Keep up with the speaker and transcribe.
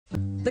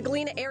The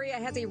Galena area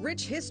has a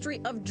rich history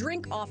of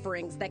drink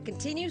offerings that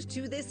continues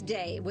to this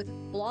day, with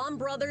Blom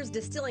Brothers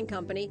Distilling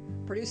Company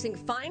producing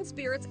fine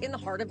spirits in the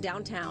heart of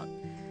downtown.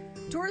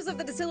 Tours of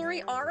the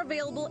distillery are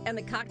available, and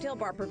the cocktail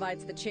bar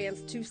provides the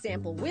chance to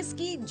sample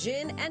whiskey,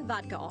 gin, and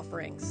vodka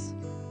offerings.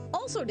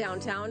 Also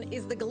downtown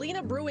is the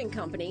Galena Brewing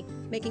Company,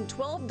 making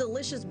 12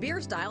 delicious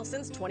beer styles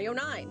since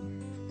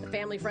 2009. The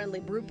family-friendly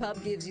brew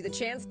pub gives you the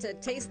chance to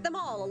taste them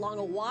all along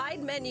a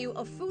wide menu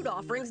of food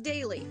offerings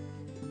daily.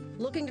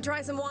 Looking to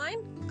try some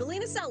wine?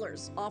 Galena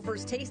Cellars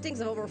offers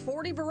tastings of over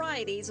 40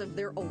 varieties of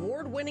their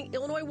award-winning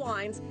Illinois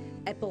wines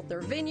at both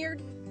their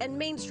Vineyard and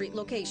Main Street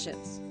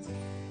locations.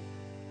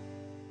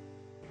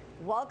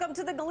 Welcome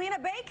to the Galena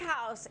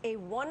Bakehouse, a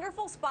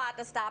wonderful spot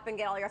to stop and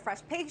get all your fresh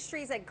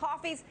pastries and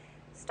coffees.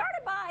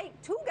 Started by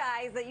two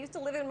guys that used to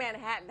live in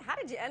Manhattan. How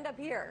did you end up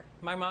here?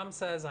 My mom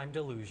says I'm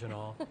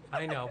delusional.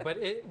 I know, but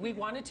we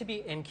wanted to be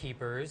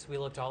innkeepers. We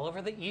looked all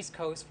over the East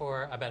Coast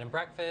for a bed and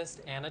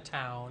breakfast and a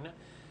town.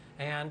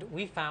 And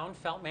we found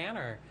Felt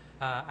Manor.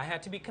 I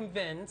had to be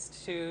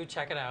convinced to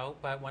check it out,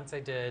 but once I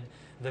did,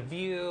 the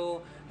view,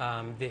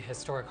 the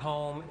historic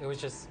home, it was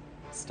just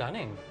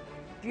stunning.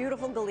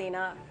 Beautiful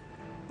Galena.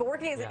 But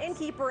working as an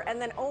innkeeper and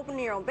then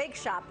opening your own bake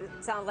shop,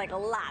 it sounds like a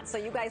lot. So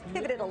you guys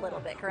pivoted a little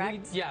bit,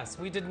 correct? Yes,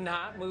 we did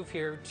not move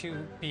here to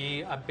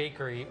be a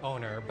bakery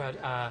owner, but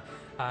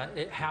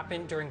it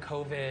happened during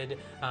COVID.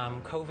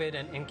 COVID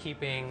and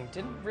innkeeping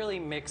didn't really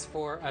mix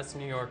for us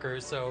New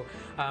Yorkers, so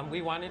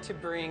we wanted to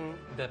bring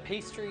the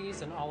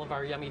pastries and all of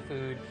our yummy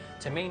food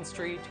to Main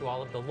Street, to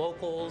all of the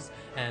locals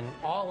and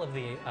all of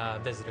the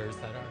visitors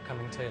that are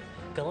coming to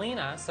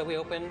Galena. So we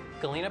opened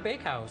Galena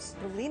Bakehouse.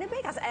 Galena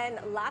Bakehouse, and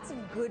lots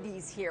of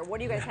goodies here. What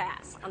do you guys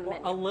have on the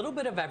menu? A little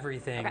bit of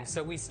everything. Okay.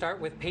 So we start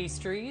with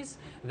pastries,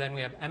 then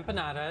we have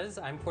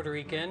empanadas. I'm Puerto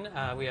Rican.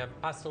 We have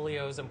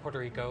pastelillos in Puerto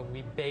Rico.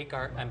 We bake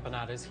our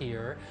empanadas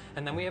here.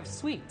 And then we have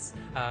sweets,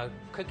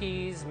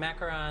 cookies,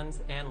 macarons,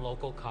 and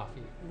local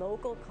coffee.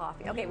 Local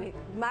coffee. Okay,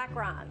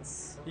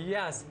 macarons.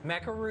 Yes,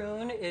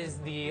 macaroon is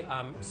the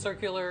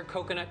circular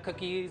coconut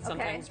cookie,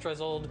 sometimes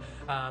drizzled.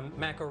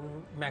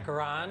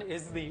 Macaron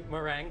is the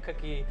meringue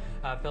cookie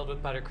filled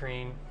with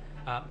buttercream.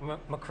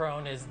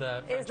 Macron is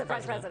the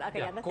French president. Okay,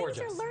 yeah, the gorgeous.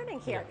 things you're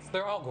learning here. Yes,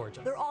 they're all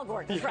gorgeous. They're all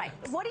gorgeous, right.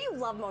 What do you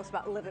love most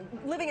about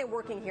living and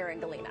working here in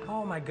Galena?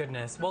 Oh my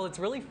goodness. Well, it's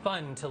really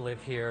fun to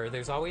live here.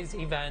 There's always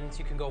events.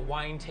 You can go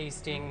wine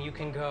tasting. You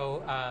can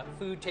go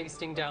food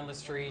tasting down the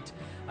street.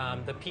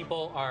 The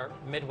people are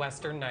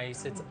Midwestern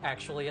nice. It's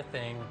actually a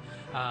thing.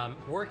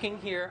 Working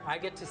here, I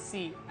get to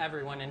see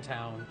everyone in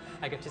town.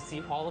 I get to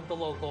see all of the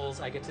locals.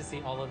 I get to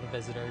see all of the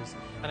visitors.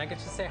 And I get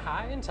to say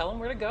hi and tell them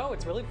where to go.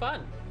 It's really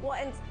fun. Well,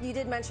 and you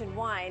did mention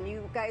wine.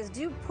 You guys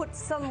do put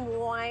some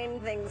wine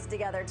things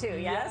together too,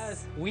 yes?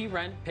 Yes. We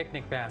rent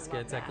picnic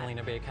baskets at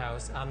Galena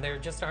Bakehouse. There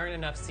just aren't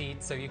enough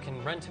seats, so you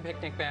can rent a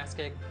picnic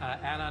basket,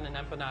 add on an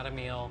empanada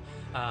meal,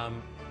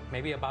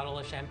 maybe a bottle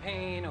of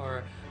champagne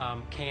or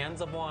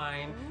cans of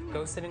wine.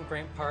 Go sit in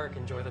Grant Park,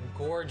 enjoy the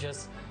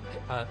gorgeous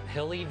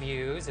hilly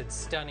views. It's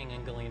stunning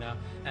in Galena,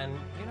 and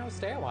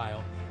stay a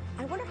while.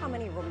 I wonder how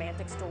many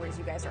romantic stories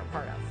you guys are a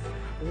part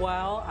of.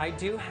 Well, I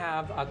do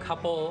have a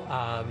couple,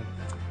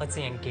 let's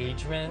see,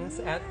 engagements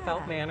at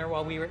Felt Manor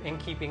while we were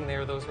innkeeping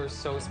there. Those were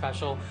so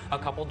special. A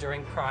couple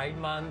during Pride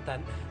Month,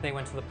 and they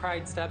went to the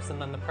Pride Steps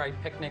and then the Pride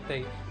Picnic.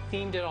 They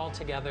themed it all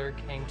together,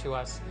 came to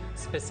us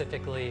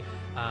specifically.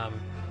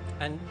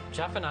 And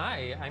Jeff and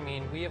I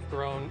mean, we have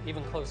grown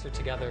even closer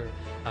together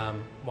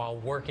while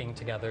working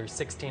together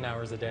 16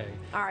 hours a day.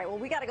 All right, well,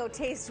 we got to go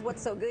taste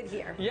what's so good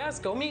here. Yes,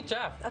 go meet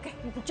Jeff. Okay,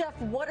 Jeff,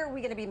 what are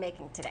we going to be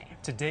making today?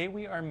 Today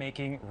we are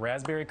making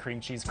raspberry cream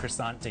cheese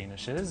croissant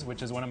danishes,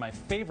 which is one of my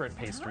favorite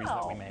pastries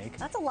that we make.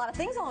 That's a lot of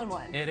things all in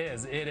one. It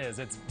is, it is.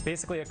 It's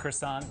basically a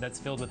croissant that's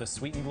filled with a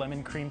sweetened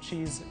lemon cream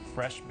cheese,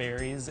 fresh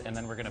berries, and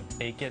then we're going to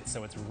bake it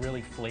so it's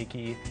really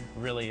flaky,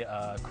 really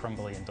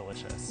crumbly and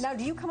delicious. Now,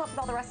 do you come up with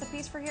all the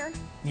recipes for here?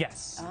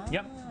 Yes.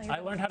 Yep. I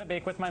learned how to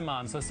bake with my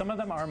mom, so some of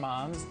them are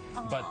mom's,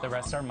 but the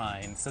rest are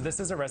mine. So this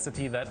is a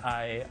recipe that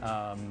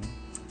I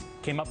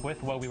came up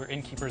with while we were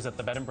innkeepers at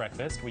the bed and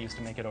breakfast. We used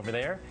to make it over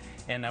there,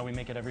 and now we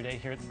make it every day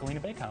here at the Galena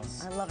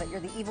Bakehouse. I love it. You're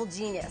the evil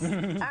genius. All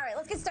right,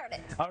 let's get started.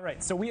 All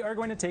right, so we are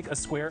going to take a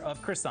square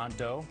of croissant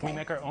dough. We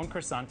make our own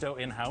croissant dough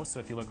in-house, so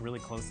if you look really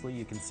closely,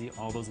 you can see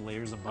all those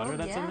layers of butter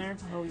that's in there.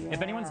 Oh, yeah.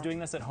 If anyone's doing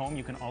this at home,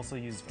 you can also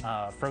use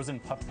frozen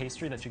puff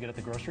pastry that you get at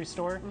the grocery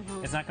store.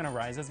 It's not going to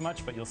rise as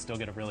much, but you'll still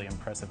get a really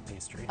impressive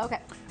pastry.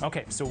 Okay.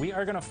 Okay, so we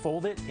are going to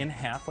fold it in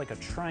half like a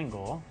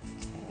triangle.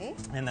 Okay.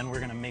 And then we're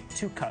going to make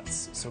two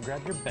cuts. So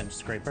grab your bench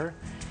scraper,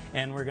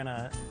 and we're going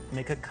to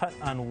make a cut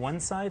on one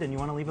side, and you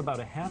want to leave about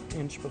a ½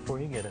 inch before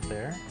you get it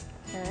there.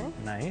 Okay.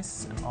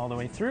 Nice, and all the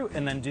way through,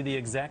 and then do the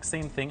exact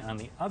same thing on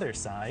the other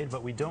side,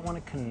 but we don't want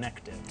to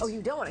connect it. Oh,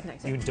 you don't want to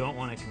connect it? You don't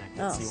want to connect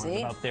it, Oh, so you want it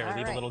about there,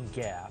 leave a little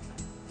gap.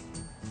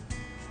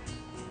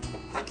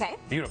 Okay.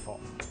 Beautiful.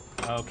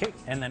 Okay,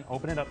 and then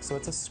open it up so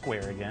it's a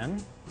square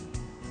again.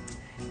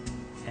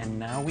 And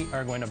now we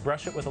are going to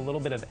brush it with a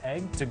little bit of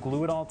egg to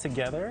glue it all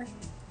together.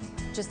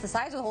 Just the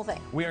sides or the whole thing?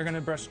 We are going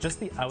to brush just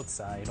the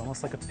outside,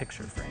 almost like a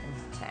picture frame.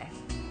 Okay.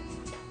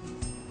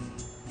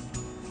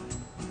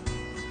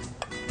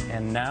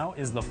 And now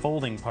is the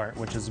folding part,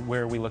 which is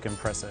where we look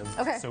impressive.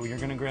 Okay. So you're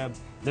going to grab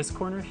this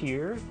corner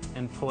here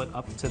and pull it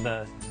up to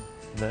the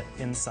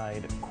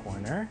inside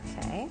corner.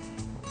 Okay.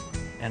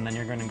 And then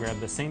you're going to grab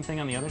the same thing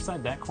on the other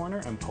side, that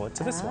corner, and pull it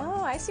to this one.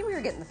 Oh, I see where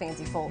you're getting the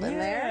fancy fold in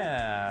there.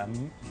 Yeah,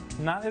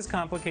 not as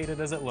complicated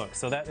as it looks.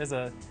 So that is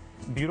a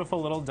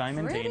beautiful little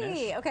diamond Pretty,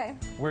 Danish. okay.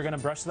 We're going to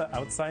brush the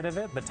outside of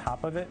it, the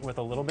top of it, with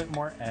a little bit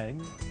more egg.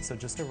 So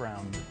just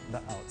around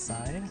the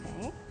outside.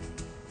 Okay.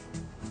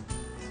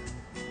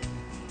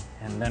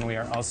 And then we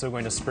are also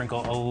going to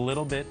sprinkle a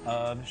little bit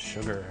of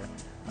sugar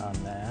on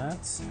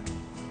that.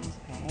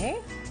 Okay.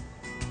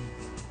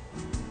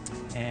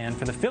 And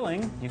for the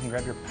filling, you can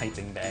grab your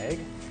piping bag.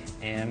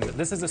 And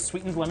this is a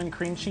sweetened lemon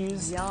cream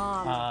cheese.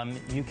 Yum.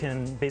 You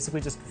can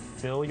basically just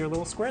fill your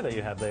little square that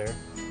you have there.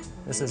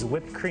 This is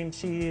whipped cream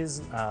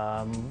cheese,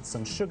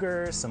 some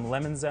sugar, some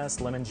lemon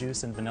zest, lemon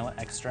juice, and vanilla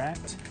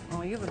extract.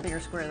 Oh, you have a bigger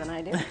square than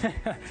I do.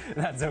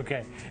 That's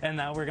okay. And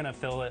now we're gonna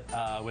fill it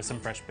with some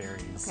fresh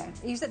berries. Okay.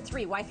 You said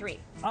 3. Why 3?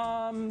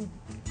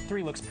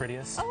 3 looks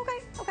prettiest. Oh,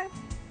 okay. Okay.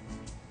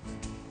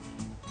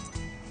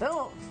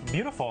 Boom.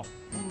 Beautiful.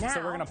 Now,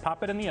 So we're gonna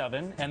pop it in the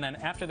oven, and then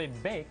after they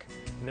bake,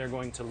 they're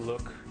going to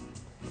look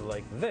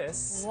like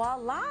this.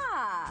 voila.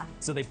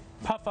 So they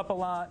puff up a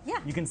lot. Yeah.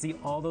 You can see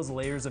all those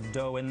layers of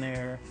dough in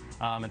there.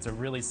 It's a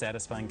really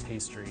satisfying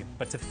pastry.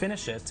 But to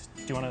finish it,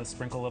 do you want to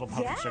sprinkle a little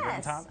powdered sugar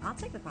on top? I'll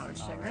take the powdered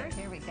sugar. right.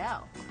 Here we go.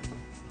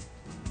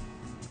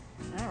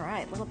 All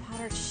right, little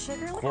powdered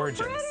sugar. Look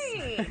Gorgeous. how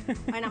pretty.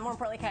 And more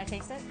importantly, can I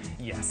taste it?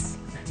 Yes.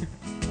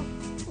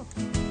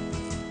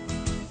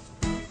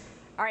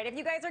 All right, if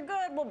you guys are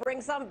good, we'll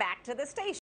bring some back to the station.